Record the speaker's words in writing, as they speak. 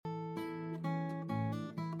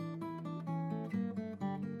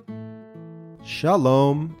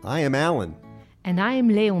Shalom, I am Alan. And I am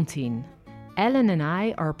Leontine. Alan and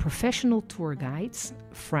I are professional tour guides,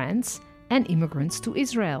 friends, and immigrants to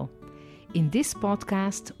Israel. In this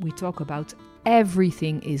podcast, we talk about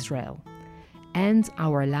everything Israel and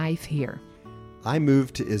our life here. I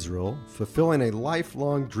moved to Israel, fulfilling a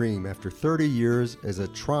lifelong dream after 30 years as a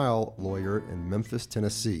trial lawyer in Memphis,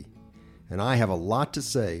 Tennessee. And I have a lot to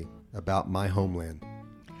say about my homeland.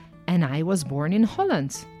 And I was born in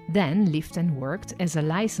Holland, then lived and worked as a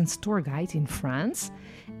licensed tour guide in France,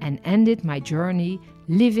 and ended my journey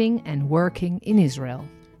living and working in Israel.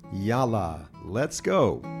 Yalla, let's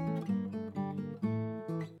go.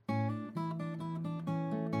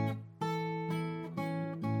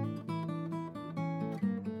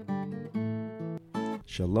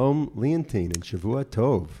 Shalom, Leontine, and Shavua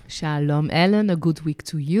Tov. Shalom, Alan. A good week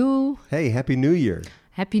to you. Hey, Happy New Year.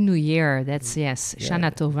 Happy New Year. That's, yes, Yeah.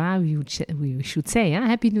 Shana Tova, we should say. Huh?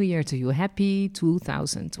 Happy New Year to you. Happy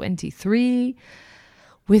 2023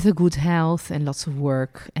 with a good health and lots of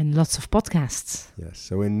work and lots of podcasts. Yes,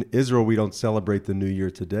 so in Israel, we don't celebrate the New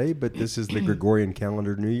Year today, but this is the Gregorian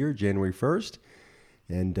calendar New Year, January 1st.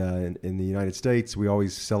 And in the United States, we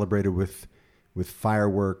always celebrate it with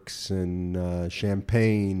fireworks and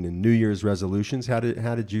champagne and New Year's resolutions. How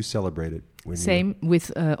did you celebrate it? Same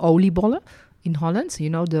with oliebollen in Holland.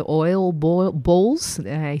 You know, the oil bowls.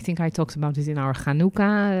 I think I talked about it in our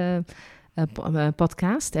Hanukkah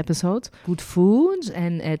podcast episode. Good food,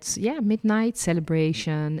 and at midnight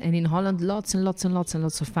celebration. And in Holland, lots and lots and lots and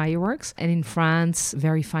lots of fireworks. And in France,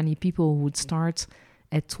 very funny people who would start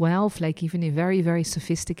at 12, like even in very, very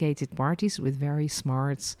sophisticated parties with very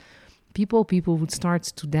smart people would start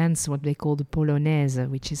to dance what they call the polonaise,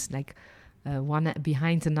 which is like one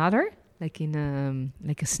behind another, like in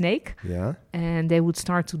like a snake. Yeah. And they would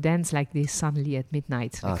start to dance like this suddenly at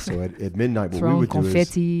midnight. So at midnight, what we throwing would do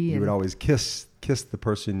confetti is you would always kiss the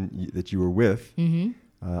person that you were with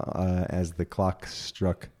as the clock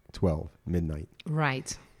struck 12, midnight.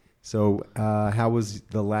 Right. So how was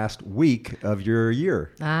the last week of your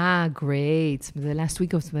year? Great. The last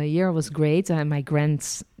week of the year was great. My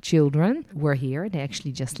grandchildren were here. They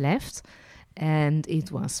actually just left. And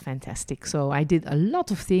it was fantastic. So I did a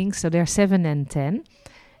lot of things. So they're 7 and 10.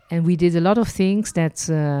 And we did a lot of things that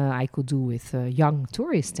I could do with young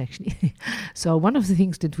tourists, actually. So one of the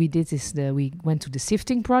things that we did is we went to the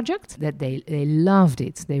sifting project. That they loved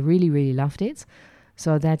it. They really, really loved it.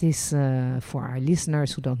 So that is, for our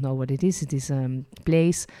listeners who don't know what it is a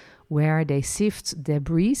place where they sift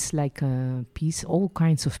debris, like all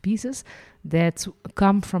kinds of pieces that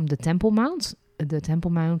come from the Temple Mount. The Temple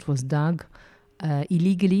Mount was dug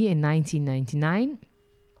illegally in 1999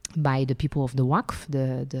 by the people of the Waqf,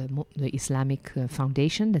 the Islamic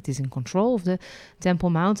foundation that is in control of the Temple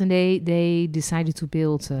Mount. And they decided to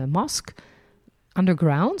build a mosque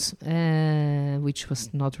underground, which was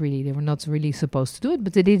they were not really supposed to do it,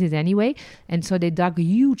 but they did it anyway. And so they dug a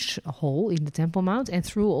huge hole in the Temple Mount and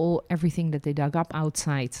threw everything that they dug up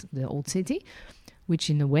outside the old city, which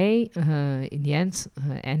in a way, in the end,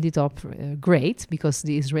 ended up great, because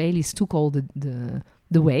the Israelis took all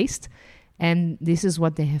the waste. And this is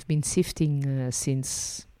what they have been sifting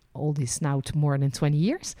since all this now to more than 20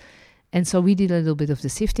 years. And so we did a little bit of the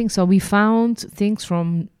sifting. So we found things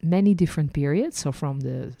from many different periods. So from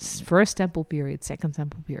the first temple period, second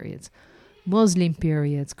temple period, Muslim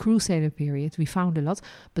period, Crusader period. We found a lot,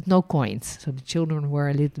 but no coins. So the children were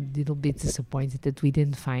a little bit disappointed that we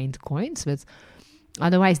didn't find coins. But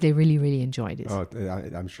otherwise, they really, really enjoyed it. Oh,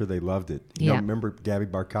 I'm sure they loved it. You know, remember Gabby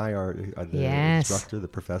Barkai, the instructor, the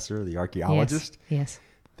professor, the archaeologist? Yes.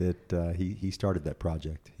 That he started that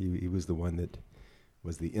project. He was the one that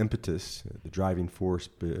was the impetus, the driving force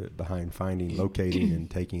behind finding, locating, and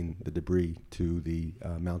taking the debris to the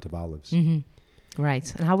Mount of Olives. Mm-hmm.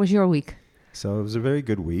 Right. And how was your week? So it was a very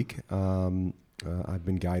good week. I've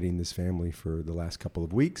been guiding this family for the last couple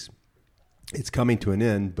of weeks. It's coming to an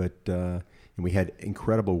end, but and we had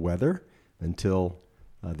incredible weather until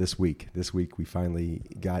this week. This week we finally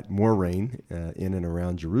got more rain in and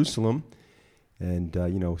around Jerusalem. And,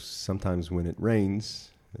 sometimes when it rains,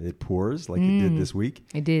 it pours like it did this week.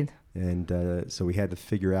 It did. And so we had to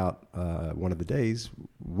figure out one of the days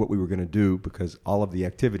what we were going to do, because all of the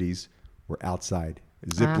activities were outside.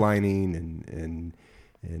 Zip lining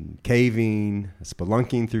and caving,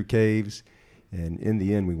 spelunking through caves. And in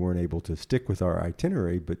the end, we weren't able to stick with our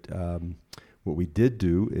itinerary. But what we did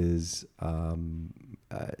do is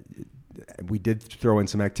we did throw in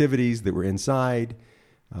some activities that were inside.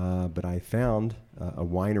 But I found a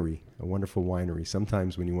winery, a wonderful winery.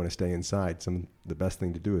 Sometimes when you want to stay inside, the best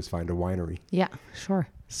thing to do is find a winery. Yeah, sure.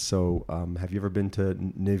 So have you ever been to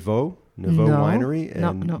Nevo No. Winery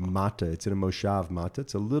and No. Mata? It's in a Moshav Mata.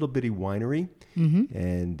 It's a little bitty winery,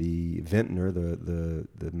 and the vintner,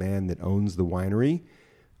 the man that owns the winery,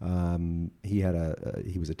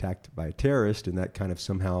 he was attacked by a terrorist, and that kind of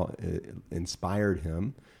somehow inspired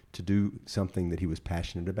him to do something that he was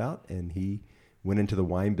passionate about, and he went into the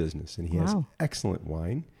wine business, and he has excellent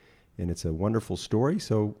wine, and it's a wonderful story.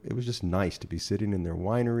 So it was just nice to be sitting in their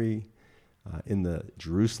winery in the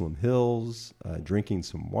Jerusalem hills, drinking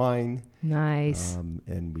some wine. Nice.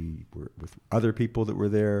 And we were with other people that were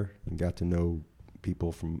there and got to know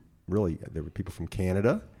people there were people from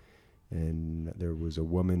Canada, and there was a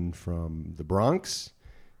woman from the Bronx,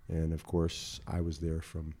 and of course I was there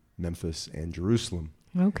from Memphis and Jerusalem.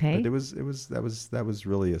 Okay. But that was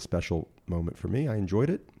really a special moment for me. I enjoyed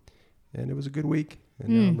it, and it was a good week. And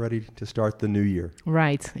now I'm ready to start the new year.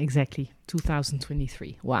 Right, exactly.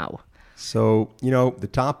 2023. Wow. So the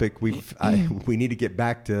topic we need to get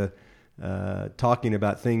back to talking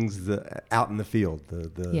about things out in the field,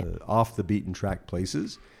 the off the beaten track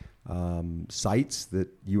places, sites that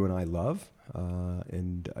you and I love,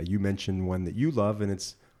 and you mentioned one that you love, and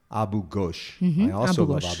it's Abu Ghosh. I also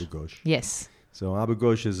love Abu Ghosh. Yes. So Abu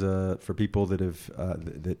Ghosh is for people that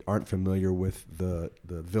that aren't familiar with the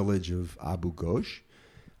village of Abu Ghosh.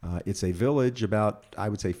 It's a village about, I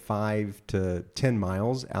would say, 5 to 10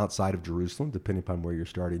 miles outside of Jerusalem, depending upon where you're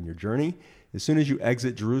starting your journey. As soon as you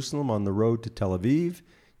exit Jerusalem on the road to Tel Aviv,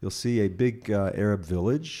 you'll see a big Arab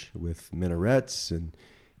village with minarets and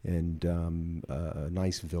a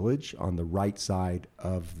nice village on the right side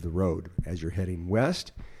of the road as you're heading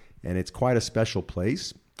west. And it's quite a special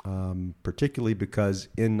place. Particularly because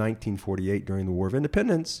in 1948, during the War of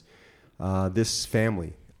Independence, this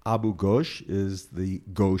family, Abu Ghosh, is the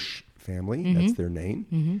Ghosh family. That's their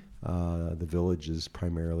name. The village is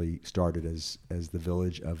primarily started as the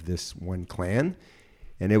village of this one clan.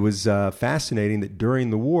 And it was fascinating that during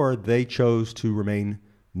the war, they chose to remain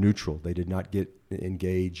neutral. They did not get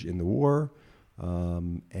engaged in the war.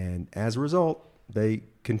 And as a result, they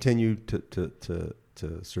continued to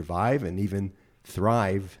survive and even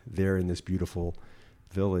thrive there in this beautiful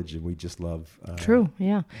village, and we just love True,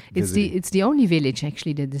 yeah. visiting. It's the only village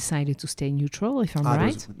actually that decided to stay neutral, if I'm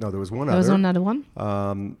right. There was one There was other. another one?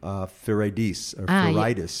 Firadis, or Yeah.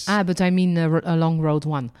 Firidis. But I mean along Road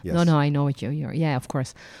 1. Yes. No, I know what you're... Yeah, of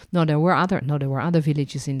course. There were other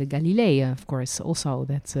villages in the Galilee, of course, also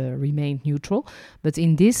that remained neutral. But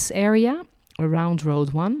in this area, around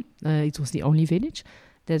Road 1, it was the only village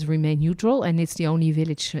that remained neutral, and it's the only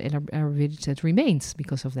village, Arab village that remains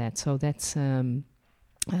because of that. So that's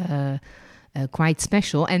quite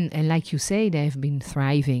special. And like you say, they've been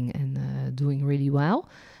thriving and doing really well.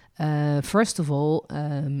 First of all,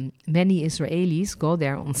 many Israelis go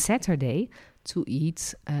there on Saturday to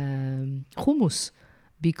eat hummus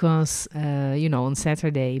because, on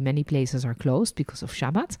Saturday, many places are closed because of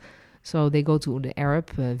Shabbat. So they go to the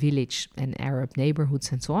Arab village and Arab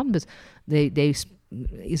neighborhoods and so on. But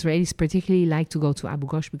Israelis particularly like to go to Abu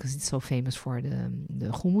Ghosh because it's so famous for the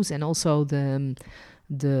hummus and also the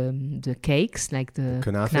cakes, like the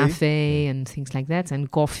knafe and things like that, and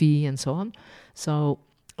coffee and so on. So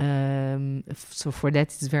for that,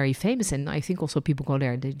 it's very famous. And I think also people go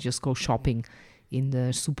there, they just go shopping in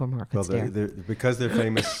the supermarkets there. Because they're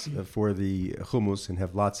famous for the hummus and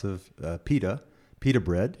have lots of pita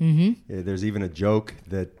bread. There's even a joke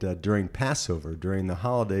that during Passover, during the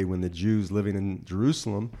holiday when the Jews living in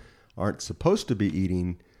Jerusalem aren't supposed to be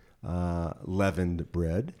eating leavened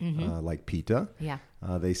bread like pita,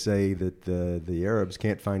 they say that the Arabs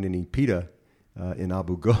can't find any pita in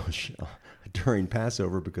Abu Ghosh during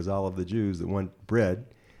Passover because all of the Jews that want bread,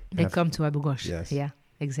 they come to Abu Ghosh. Yes. Yeah,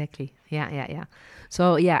 exactly. Yeah.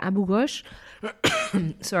 So Abu Ghosh,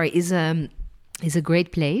 is a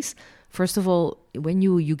great place. First of all, when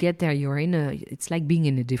you get there, it's like being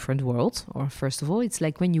in a different world. Or first of all, it's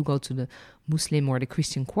like when you go to the Muslim or the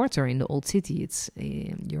Christian quarter in the old city.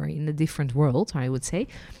 You're in a different world, I would say,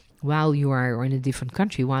 while you are in a different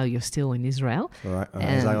country, while you're still in Israel. Or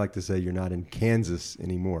as I like to say, you're not in Kansas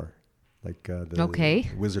anymore, like the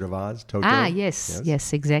Wizard of Oz, Toto.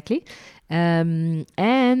 Yes, exactly.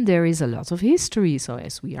 And there is a lot of history. So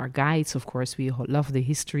as we are guides, of course, we love the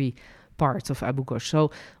history part of Abu Ghosh.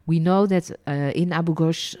 So we know that in Abu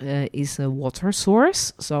Ghosh is a water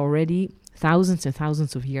source. So already thousands and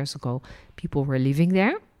thousands of years ago, people were living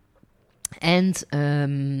there. And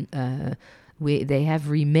they have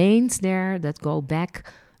remains there that go back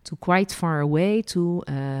to quite far away to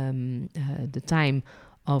the time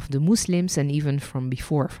of the Muslims, and even from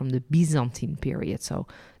before, from the Byzantine period. So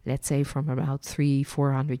let's say from about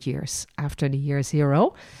 300-400 years after the year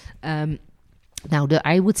zero. Now,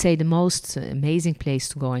 I would say the most amazing place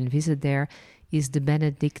to go and visit there is the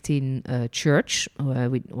Benedictine church,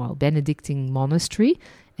 Benedictine monastery.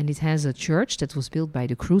 And it has a church that was built by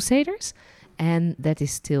the Crusaders, and that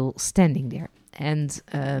is still standing there. And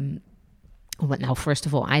now, first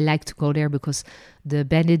of all, I like to go there because the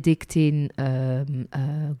Benedictine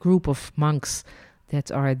group of monks that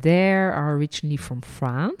are there are originally from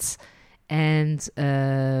France. And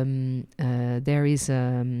there is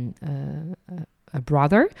a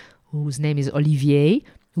brother whose name is Olivier,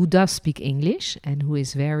 who does speak English and who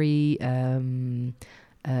is very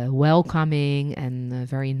welcoming and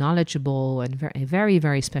very knowledgeable and very,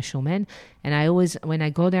 very special man. And I always, when I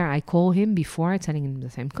go there, I call him before, telling him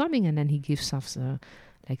that I'm coming, and then he gives us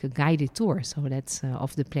like a guided tour. So that's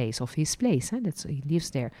of the place, of his place. That's he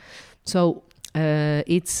lives there. So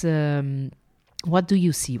it's what do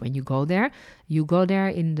you see when you go there? You go there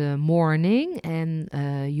in the morning, and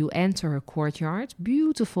you enter a courtyard,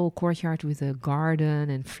 beautiful courtyard with a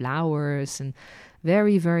garden and flowers, and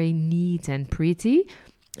very, very neat and pretty.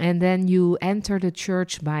 And then you enter the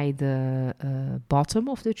church by the bottom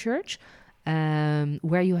of the church,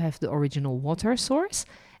 where you have the original water source,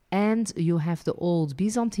 and you have the old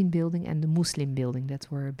Byzantine building and the Muslim building that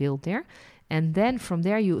were built there. And then from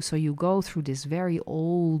there, you go through this very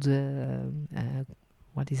old,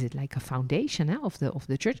 what is it, like a foundation of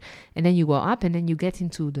the church, and then you go up, and then you get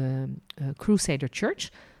into the Crusader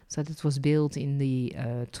church. So that was built in the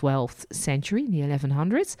 12th century, in the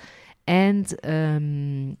 1100s. And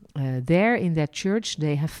there in that church,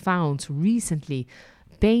 they have found recently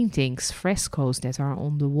paintings, frescoes that are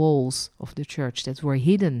on the walls of the church that were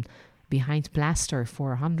hidden behind plaster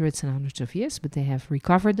for hundreds and hundreds of years, but they have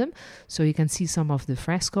recovered them. So you can see some of the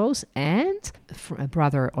frescoes. And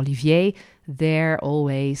Brother Olivier, there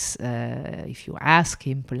always, if you ask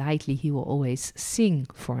him politely, he will always sing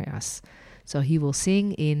for us. So he will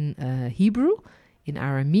sing in Hebrew, in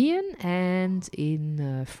Aramean, and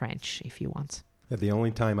in French, if you want. Yeah, the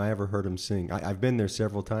only time I ever heard him sing, I've been there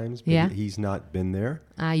several times, but he's not been there.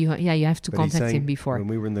 You have to contact him before. When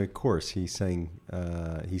we were in the course, he sang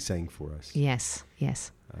for us. Yes.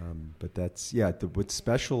 But that's what's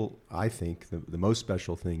special. I think the most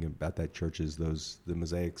special thing about that church is the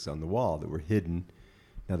mosaics on the wall that were hidden.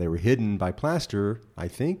 Now they were hidden by plaster, I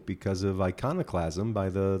think, because of iconoclasm by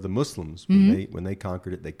the Muslims when they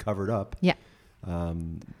conquered it. They covered up. Yeah.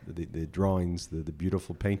 The drawings, the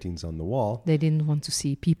beautiful paintings on the wall. They didn't want to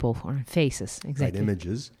see people or faces, exactly. Right,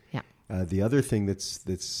 images. Yeah. The other thing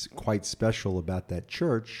that's quite special about that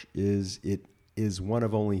church is it is one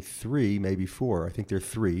of only three, maybe four, I think there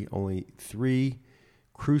are only three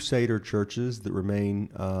Crusader churches that remain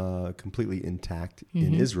completely intact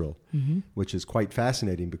in Israel, which is quite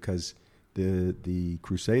fascinating because the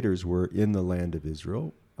Crusaders were in the land of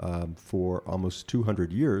Israel for almost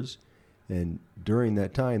 200 years. And during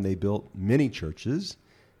that time, they built many churches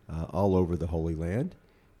all over the Holy Land.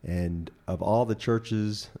 And of all the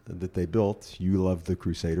churches that they built, you love the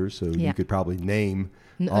Crusaders, so you could probably name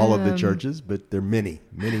all of the churches, but there are many.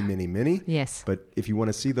 Yes. But if you want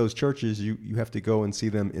to see those churches, you have to go and see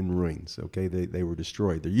them in ruins, okay? They were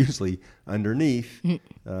destroyed. They're usually underneath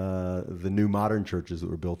the new modern churches that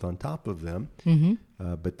were built on top of them.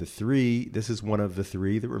 But this is one of the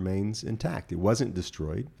three that remains intact. It wasn't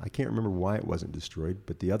destroyed. I can't remember why it wasn't destroyed,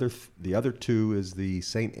 but the other two is the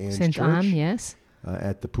St. Anne's Church. St. Anne, yes.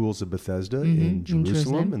 At the Pools of Bethesda in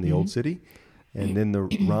Jerusalem, in the Old City. And then the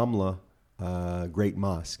Ramla Great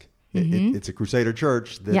Mosque. It's a Crusader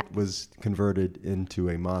church that was converted into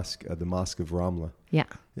a mosque, the Mosque of Ramla. Yeah.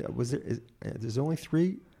 There's only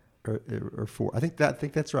three or four? I think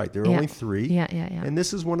that's right. There are only three. Yeah. And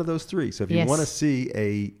this is one of those three. So if you want to see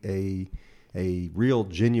a real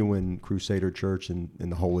genuine Crusader church in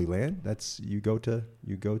the Holy Land, you go to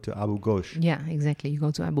Abu Ghosh. Yeah, exactly. You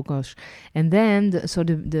go to Abu Ghosh, and then it's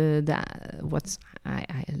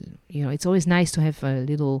always nice to have a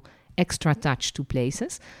little extra touch to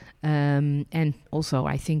places, and also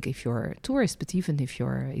I think if you're a tourist, but even if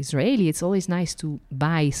you're Israeli, it's always nice to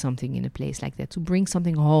buy something in a place like that, to bring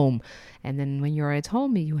something home, and then when you're at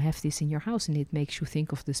home, you have this in your house, and it makes you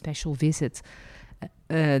think of the special visit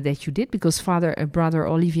that you did, because Brother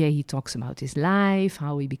Olivier, he talks about his life,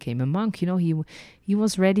 how he became a monk. He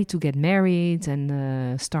was ready to get married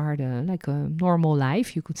and start a normal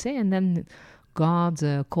life, you could say, and then God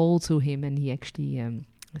called to him, and he actually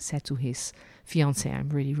said to his fiancée, I'm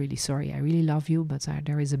really, really sorry. I really love you, but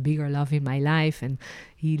there is a bigger love in my life. And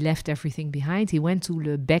he left everything behind. He went to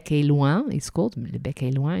Le Bec et Loin. It's called Le Bec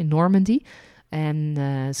et Loin in Normandy. And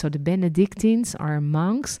so the Benedictines are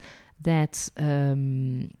monks that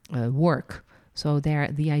work. So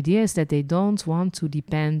the idea is that they don't want to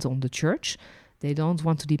depend on the church. They don't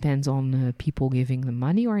want to depend on people giving them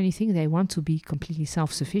money or anything. They want to be completely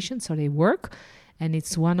self-sufficient. So they work, and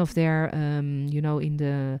it's one of their,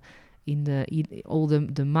 all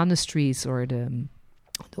the monasteries or the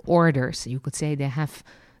orders, you could say, they have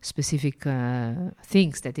specific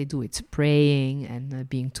things that they do. It's praying and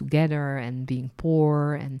being together and being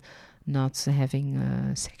poor and not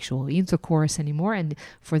having sexual intercourse anymore. And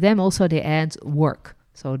for them also they add work.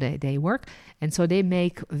 So they work, and so they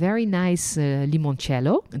make very nice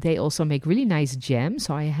limoncello. They also make really nice jam.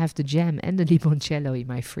 So I have the jam and the limoncello in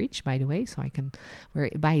my fridge, by the way. So I can, we're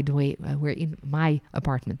in my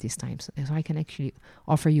apartment this time, so I can actually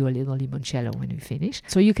offer you a little limoncello when we finish.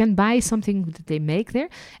 So you can buy something that they make there.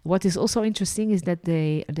 What is also interesting is that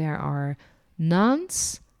there are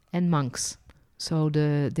nuns and monks. So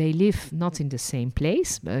they live not in the same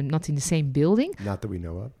place, not in the same building. Not that we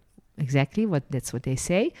know of. Exactly, that's what they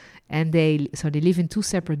say. And they live in two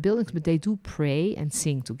separate buildings, but they do pray and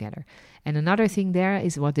sing together. And another thing there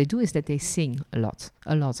is what they do is that they sing a lot.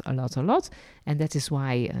 And that is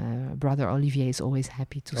why Brother Olivier is always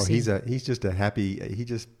happy to sing. He's just a happy, he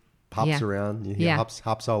just pops around. He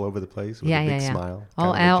hops all over the place with a big smile.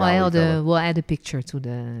 We'll add a picture to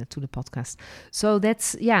the podcast. So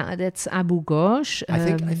that's Abu Ghosh.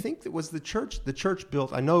 I think that was the church. The church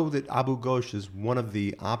built. I know that Abu Ghosh is one of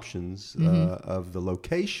the options of the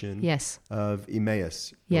location. Yes. Of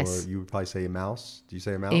Emmaus. Yes. Or you would probably say Emmaus. Do you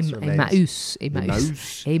say Emmaus or Emmaus?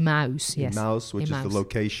 Emmaus. Yes. Emmaus, which is the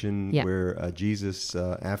location where Jesus,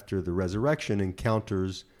 after the resurrection,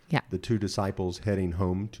 encounters the two disciples heading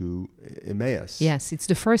home to Emmaus. Yes, it's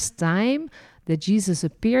the first time that Jesus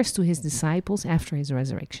appears to his disciples after his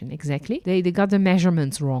resurrection. Exactly. They got the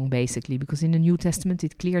measurements wrong, basically, because in the New Testament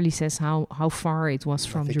it clearly says how far it was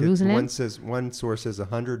from Jerusalem. One source says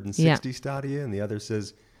 160 stadia, and the other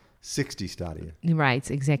says 60 stadia.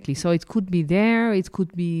 Right, exactly. So it could be there, it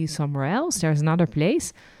could be somewhere else. There's another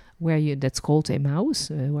place that's called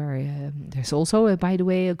Emmaus, where there's also, by the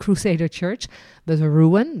way, a Crusader church, but a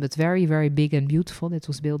ruin, but very, very big and beautiful that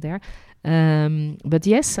was built there. But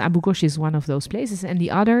yes, Abu Ghosh is one of those places. And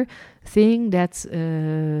the other thing that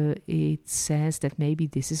it says that maybe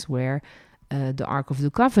this is where the Ark of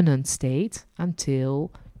the Covenant stayed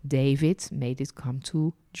until David made it come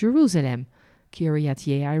to Jerusalem, Kiryat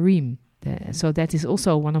Yearim. So that is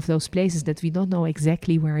also one of those places that we don't know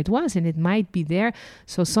exactly where it was, and it might be there.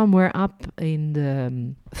 So somewhere up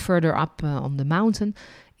further up on the mountain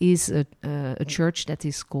is a church that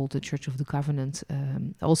is called the Church of the Covenant,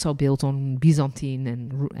 also built on Byzantine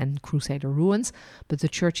and Crusader ruins, but the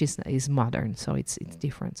church is modern, so it's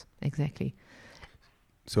different. Exactly.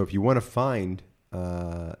 So if you want to find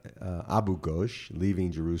Abu Ghosh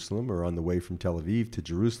leaving Jerusalem or on the way from Tel Aviv to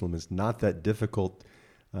Jerusalem, it's not that difficult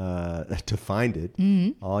to find it.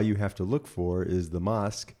 Mm-hmm. All you have to look for is the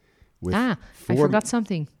mosque with I forgot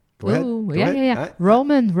something. Go ahead.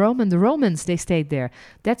 The Romans, they stayed there.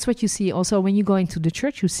 That's what you see. Also, when you go into the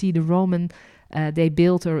church, you see the Roman, they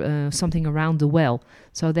built something around the well.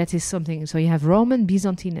 So that is something, so you have Roman,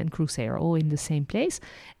 Byzantine, and Crusader all in the same place.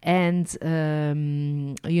 And,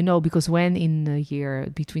 because when in the year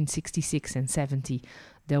between 66 and 70,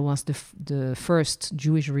 there was the first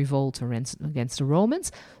Jewish revolt against the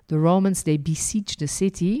Romans. The Romans, they besieged the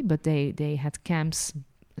city, but they had camps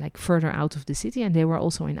like further out of the city, and they were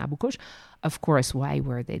also in Abu Ghosh. Of course, why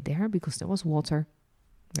were they there? Because there was water.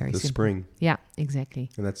 Very simple. Spring. Yeah, exactly.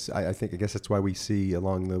 And I guess that's why we see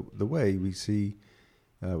along the way, we see,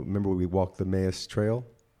 remember when we walked the Emmaus Trail?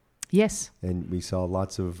 Yes. And we saw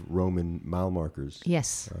lots of Roman mile markers.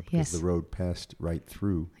 Yes, because the road passed right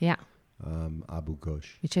through. Yeah. Abu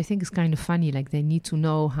Ghosh, which I think is kind of funny. Like they need to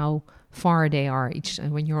know how far they are.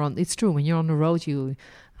 When you're on the road,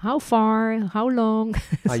 how far, how long.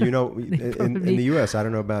 In the U.S., I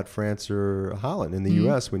don't know about France or Holland. In the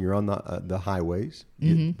U.S., when you're on the highways,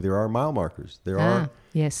 there are mile markers.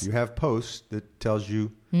 Yes. You have posts that tells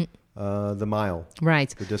you the mile,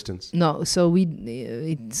 right? The distance. No, so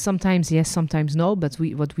sometimes yes, sometimes no. But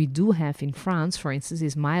what we do have in France, for instance,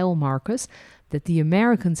 is mile markers that the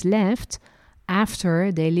Americans left after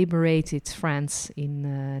they liberated France in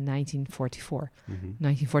 1944,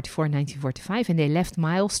 1945, and they left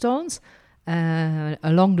milestones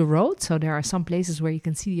along the road. So there are some places where you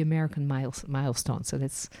can see the American milestones.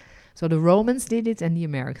 So the Romans did it and the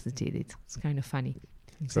Americans did it. It's kind of funny.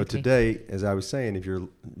 So today, as I was saying, if you're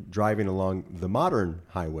driving along the modern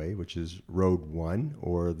highway, which is Road 1,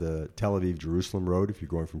 or the Tel Aviv-Jerusalem Road if you're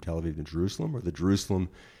going from Tel Aviv to Jerusalem, or the Jerusalem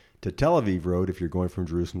to Tel Aviv Road if you're going from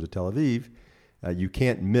Jerusalem to Tel Aviv, you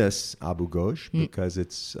can't miss Abu Ghosh because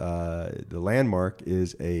it's the landmark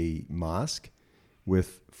is a mosque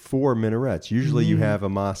with 4 minarets. Usually you have a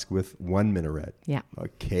mosque with 1 minaret. Yeah.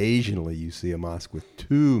 Occasionally you see a mosque with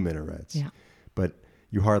 2 minarets. Yeah. But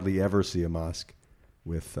you hardly ever see a mosque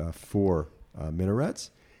with 4 minarets.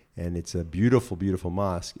 And it's a beautiful, beautiful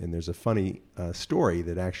mosque. And there's a funny story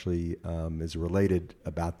that actually is related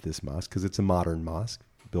about this mosque because it's a modern mosque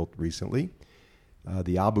built recently.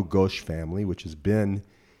 The Abu Ghosh family, which has been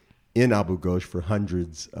in Abu Ghosh for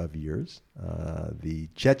hundreds of years. The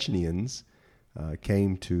Chechenians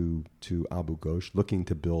came to Abu Ghosh looking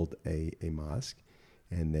to build a mosque.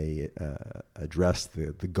 And they addressed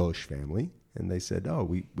the Ghosh family. And they said, oh,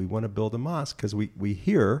 we want to build a mosque because we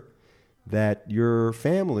hear that your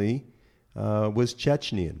family was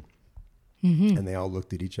Chechenian. Mm-hmm. And they all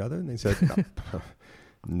looked at each other and they said,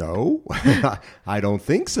 no, I don't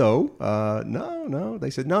think so. No. They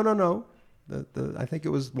said, no. I think it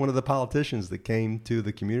was one of the politicians that came to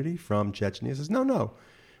the community from Chechnya says, no.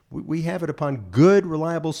 We have it upon good,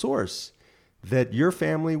 reliable source that your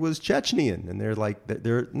family was Chechenian. And they're like,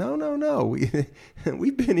 no.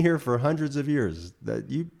 We've been here for hundreds of years.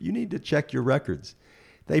 That you need to check your records.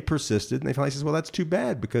 They persisted, and they finally said, well, that's too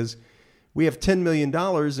bad because we have $10 million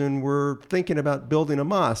and we're thinking about building a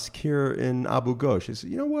mosque here in Abu Ghosh. I said,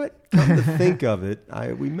 you know what? Come to think of it,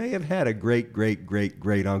 we may have had a great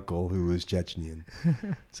uncle who was Chechnyan.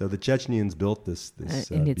 So the Chechenians built this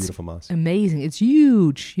beautiful mosque. Amazing. It's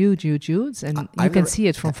huge. And you can see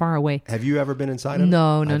it from far away. Have you ever been inside of it?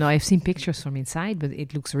 No. I've seen pictures from inside, but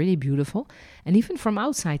it looks really beautiful. And even from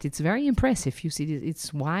outside, it's very impressive. You see,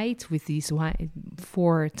 it's white with these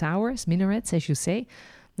 4 towers, minarets, as you say.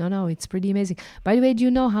 No, it's pretty amazing. By the way, do you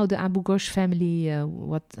know how the Abu Ghosh family,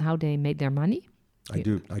 how they made their money? I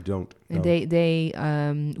don't. No. They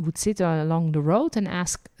would sit along the road and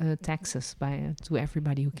ask taxes to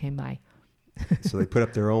everybody who came by. So they put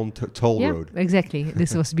up their own toll road. Exactly.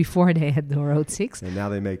 This was before they had the Road 6. And now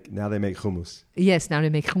they make hummus. Yes, now they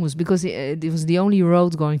make hummus because it was the only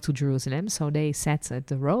road going to Jerusalem. So they sat at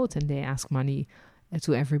the road and they asked money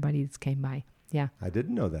to everybody that came by. Yeah, I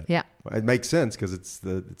didn't know that. Yeah, it makes sense because it's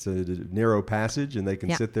a narrow passage, and they can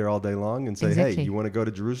sit there all day long and say, exactly. Hey, you want to go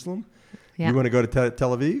to Jerusalem? Yeah. You want to go to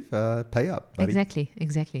Tel Aviv? Pay up, buddy.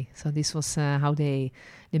 Exactly. So this was how they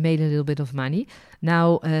made a little bit of money.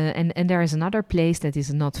 Now, and there is another place that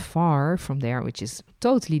is not far from there, which is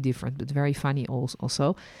totally different, but very funny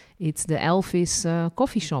also. It's the Elvis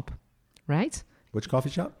coffee shop, right? Which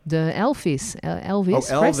coffee shop? The Elvis. Elvis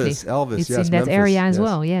Presley. Elvis, it's in that Memphis, area as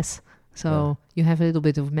well, yes. So you have a little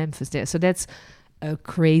bit of Memphis there. So that's a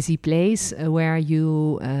crazy place where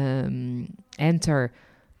you enter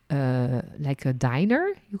like a diner,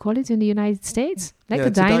 you call it in the United States? Like a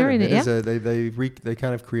diner. They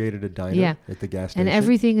kind of created a diner at the gas station. And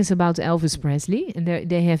everything is about Elvis Presley. And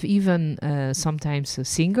they have even sometimes a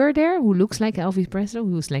singer there who looks like Elvis Presley,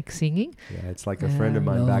 who's like singing. Yeah, it's like a friend of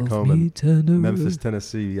mine back home in Memphis,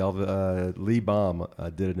 Tennessee, Lee Baum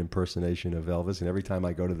did an impersonation of Elvis. And every time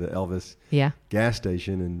I go to the Elvis gas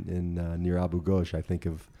station in near Abu Ghosh, I think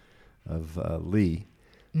of Lee.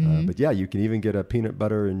 Mm-hmm. But you can even get a peanut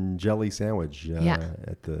butter and jelly sandwich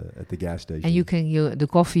at the gas station. And the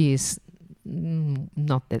coffee is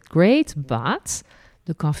not that great, but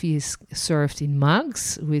the coffee is served in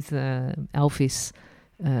mugs with Elvis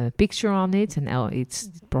picture on it, and it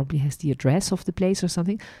probably has the address of the place or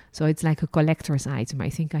something. So it's like a collector's item. I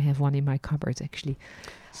think I have one in my cupboard actually.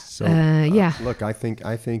 So look, I think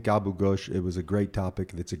Abu Ghosh, it was a great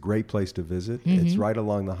topic. It's a great place to visit. Mm-hmm. It's right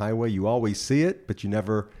along the highway. You always see it, but you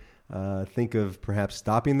never think of perhaps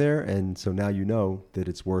stopping there. And so now you know that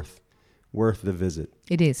it's worth the visit.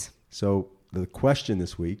 It is. So the question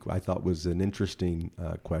this week I thought was an interesting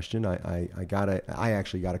question. I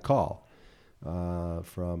actually got a call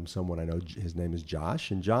from someone I know. His name is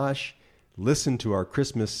Josh, and Josh listened to our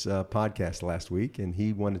Christmas podcast last week, and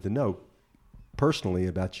he wanted to know personally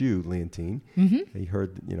about you, Leontine. Mm-hmm. He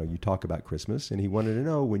heard you talk about Christmas, and he wanted to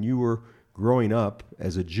know when you were growing up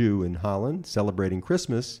as a Jew in Holland celebrating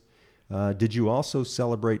Christmas, did you also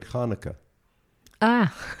celebrate Hanukkah?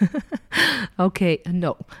 Okay,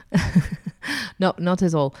 no. No, not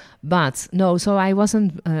at all. But no, so I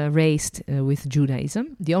wasn't raised with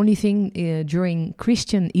Judaism. The only thing during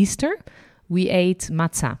Christian Easter, we ate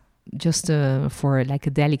matzah. just for like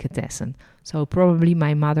a delicatessen. So probably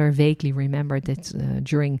my mother vaguely remembered that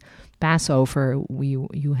during Passover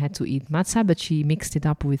you had to eat matzah, but she mixed it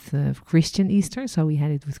up with Christian Easter, so we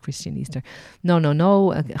had it with Christian Easter. No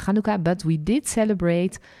Hanukkah, but we did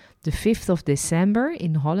celebrate the 5th of December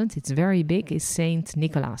in Holland. It's very big. It's Saint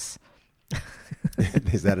Nicholas.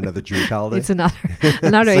 Is that another Jewish holiday? It's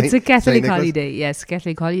another. It's a Catholic holiday. Yes,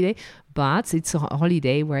 Catholic holiday. But it's a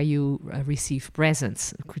holiday where you receive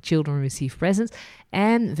presents. Children receive presents.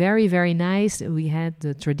 And very, very nice. We had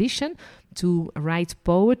the tradition to write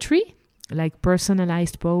poetry, like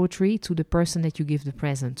personalized poetry, to the person that you give the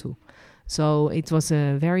present to. So it was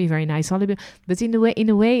a very, very nice holiday. But in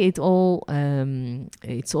a way, it's all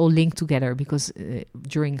linked together, because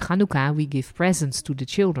during Hanukkah we give presents to the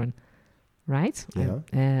children. Right? Yeah.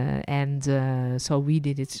 So we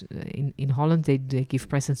did it in Holland. They give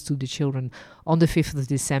presents to the children on the 5th of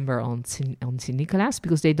December on St. Nicholas,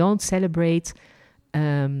 because they don't celebrate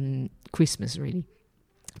Christmas, really.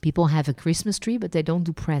 People have a Christmas tree, but they don't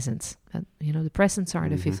do presents. The presents are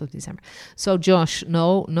the 5th of December. So, Josh,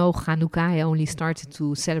 no Hanukkah. I only started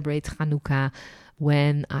to celebrate Hanukkah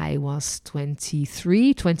when I was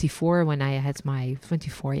 24, when I had my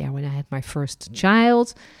first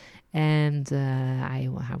child. And I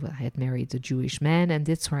had married a Jewish man, and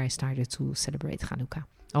that's where I started to celebrate Hanukkah.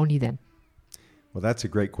 Only then. Well, that's a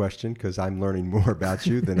great question, because I'm learning more about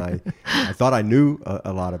you than I thought I knew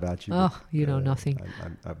a lot about you. Oh, you know nothing.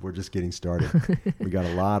 We're just getting started. We got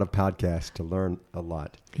a lot of podcasts to learn a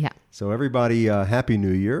lot. Yeah. So everybody, Happy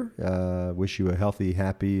New Year. Wish you a healthy,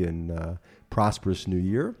 happy, and prosperous New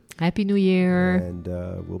Year. Happy New Year. And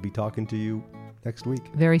we'll be talking to you next week.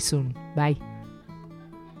 Very soon. Bye.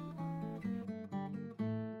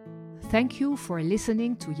 Thank you for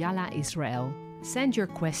listening to Yalla Israel. Send your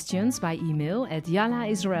questions by email at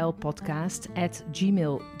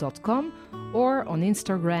yallaisraelpodcast@gmail.com or on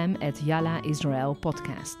Instagram at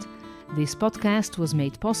yallaisraelpodcast. This podcast was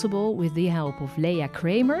made possible with the help of Leah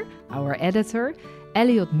Kramer, our editor,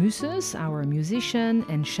 Elliot Muses, our musician,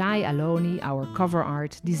 and Shai Aloni, our cover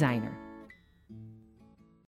art designer.